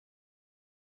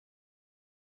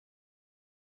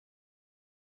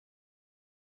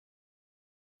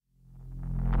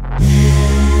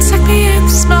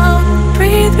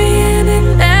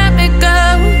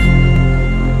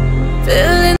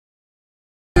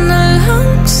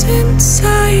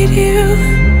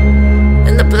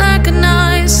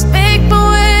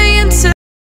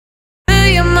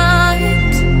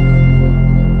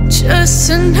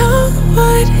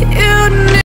what you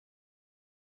need.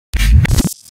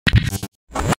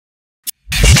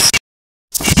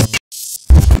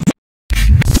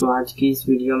 तो आज की इस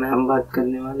वीडियो में हम बात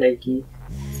करने वाले हैं कि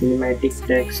सिनेमैटिक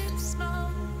टेक्स्ट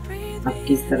आप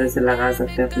किस तरह से लगा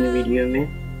सकते हैं अपने वीडियो में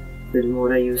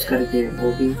फिल्मोरा यूज़ करके,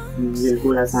 वो भी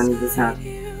बिल्कुल आसानी के साथ।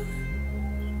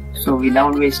 So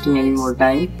without wasting any more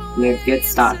time, let's get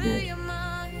started.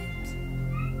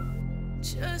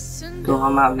 तो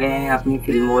हम आ गए हैं अपनी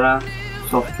फिल्मोरा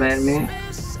सॉफ्टवेयर में।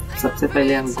 सबसे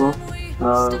पहले हमको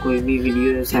कोई भी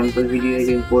वीडियो, सैम्पल वीडियो एक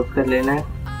इंपोर्ट कर लेना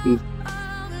है।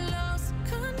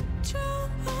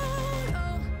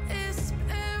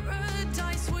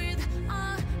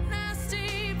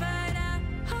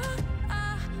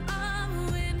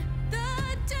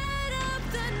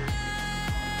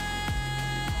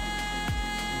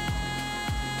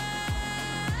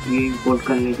 ये इंपोर्ट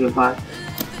करने के बाद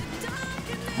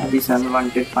अभी इस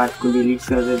अनवांटेड पार्ट को डिलीट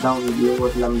कर देता हूँ। वीडियो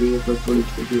बहुत लंबी है तो थोड़ी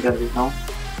छोटी कर देता हूँ।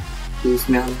 तो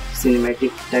इसमें हम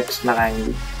सिनेमैटिक टेक्स्ट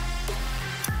लगाएंगे।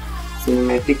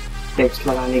 सिनेमैटिक टेक्स्ट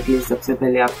लगाने के लिए सबसे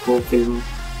पहले आपको फिल्म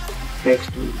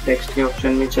टेक्स्ट के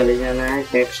ऑप्शन में चले जाना है।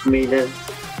 टेक्स्ट में इधर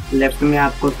लेफ्ट में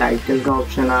आपको टाइटल का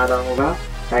ऑप्शन आ रहा होगा।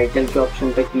 टाइटल के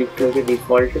ऑप्शन पर क्लिक करके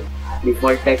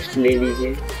डिफ़ॉल्ट टेक्स्ट ले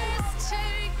लीजिए।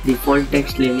 डिफ़ॉल्ट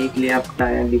टेक्स्ट लेने के लिए आप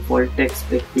डिफ़ॉल्ट टेक्स्ट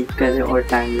पे क्लिक करें और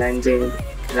टाइमलाइन पे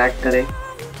ड्रैग करें।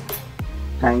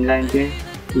 टाइमलाइन पे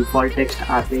डिफ़ॉल्ट टेक्स्ट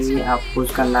आते ही आपको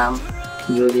उसका नाम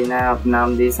जो देना है आप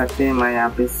नाम दे सकते हैं। मैं यहाँ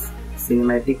पे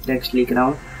सिनेमैटिक टेक्स्ट लिख रहा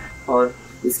हूँ और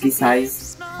इसकी साइज़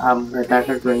आप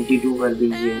घटाकर 22 कर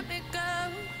दीजिए।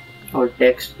 और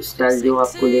टेक्स्ट स्टाइल जो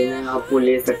आपको लेना है आप वो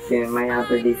ले सकते हैं। मैं यहाँ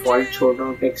पे डिफ़ॉल्ट छोड़ रहा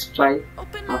हूँ टेक्स्ट स्टाइल।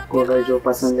 आपको अगर जो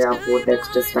पसंद है आप वो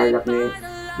टेक्स्ट स्टाइल अपने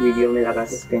वीडियो में लगा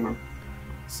सकते हैं।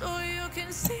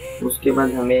 उसके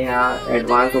बाद हमें यहाँ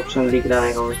एडवांस ऑप्शन दिख रहा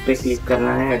है, उस पर क्लिक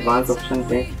करना है। एडवांस ऑप्शन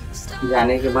पे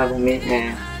जाने के बाद हमें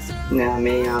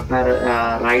यहाँ पर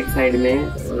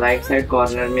राइट साइड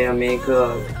कॉर्नर में हमें एक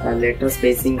लेटर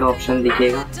स्पेसिंग का ऑप्शन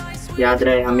दिखेगा। याद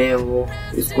रहे हमें वो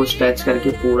इसको स्ट्रेच करके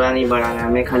पूरा नहीं बढ़ाना है,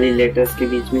 हमें खाली लेटर्स के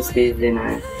बीच में स्पेस देना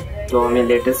है। तो हमें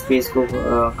लेटर स्पेस को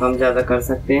कम ज़्यादा कर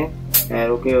सकते हैं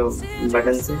एरो के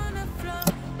बटन से।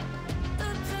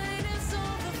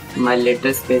 मैं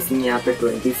लेटर स्पेसिंग यहाँ पे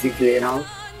 26 ले रहा हूँ।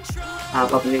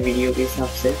 आप अपने वीडियो के हिसाब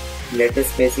से लेटर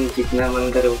स्पेसिंग जितना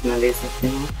मन करे उतना ले सकते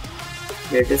हैं।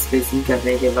 लेटर स्पेसिंग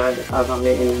करने के बाद अब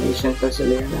हमें एनिमेशन पर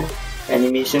चले जाना है।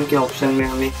 एनिमेशन के ऑप्शन में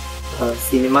हमें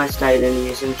सिनेमा स्टाइल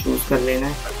एनिमेशन चूज़ कर लेना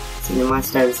है। सिनेमा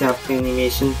स्टाइल से आपकी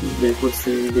एनिमेशन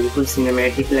बिल्कुल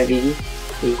सिनेमैटिक लगेगी,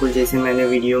 बिल्कुल जैसे मैंने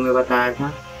वीडियो में बताया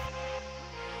था।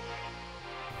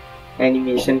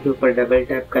 एनिमेशन के ऊपर डबल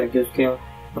टैप करके उसके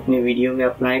अपने वीडियो में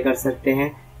अप्लाई कर सकते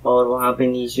हैं और वहाँ पे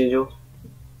नीचे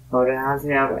और यहाँ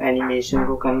से आप एनिमेशन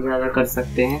को कम ज़्यादा कर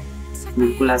सकते हैं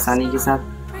बिल्कुल आसानी के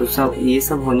साथ। तो ये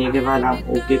सब होने के बाद आप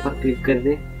ओके पर क्लिक कर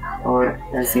दें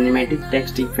और सिनेमैटिक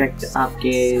टेक्स्ट इफेक्ट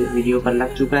आपके वीडियो पर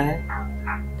लग चुका है।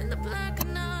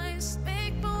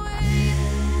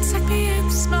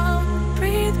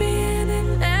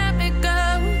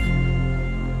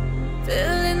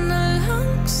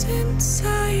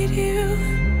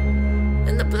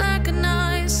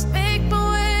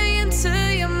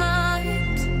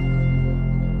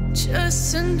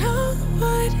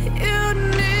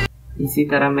 इसी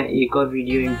तरह मैं एक और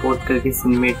वीडियो इंपोर्ट करके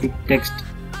सिनेमैटिक टेक्स्ट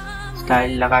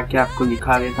स्टाइल लगा के आपको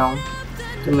दिखा देता हूँ।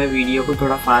 तो मैं वीडियो को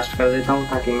थोड़ा फास्ट कर देता हूँ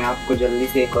ताकि मैं आपको जल्दी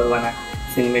से एक और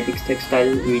सिनेमैटिक टेक्स्ट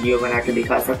स्टाइल वीडियो बना के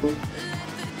दिखा सकूँ।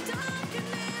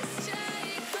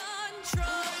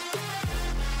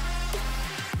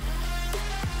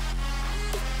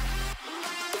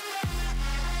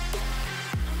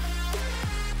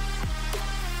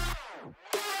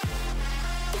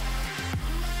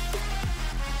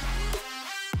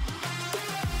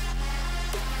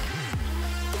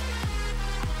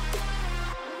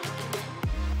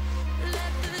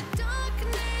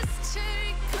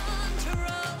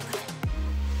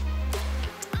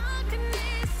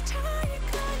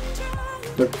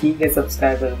 तो ठीक है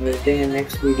सब्सक्राइबर, मिलते हैं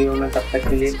नेक्स्ट वीडियो में, तब तक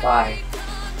के लिए bye.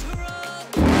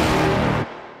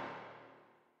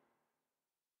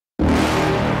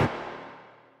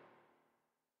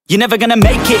 You're never gonna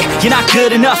make it, you're not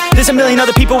good enough. There's a million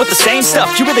other people with the same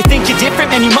stuff. You really think you're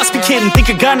different? Man, you must be kidding. Think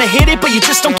you're gonna hit it, but you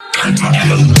just don't.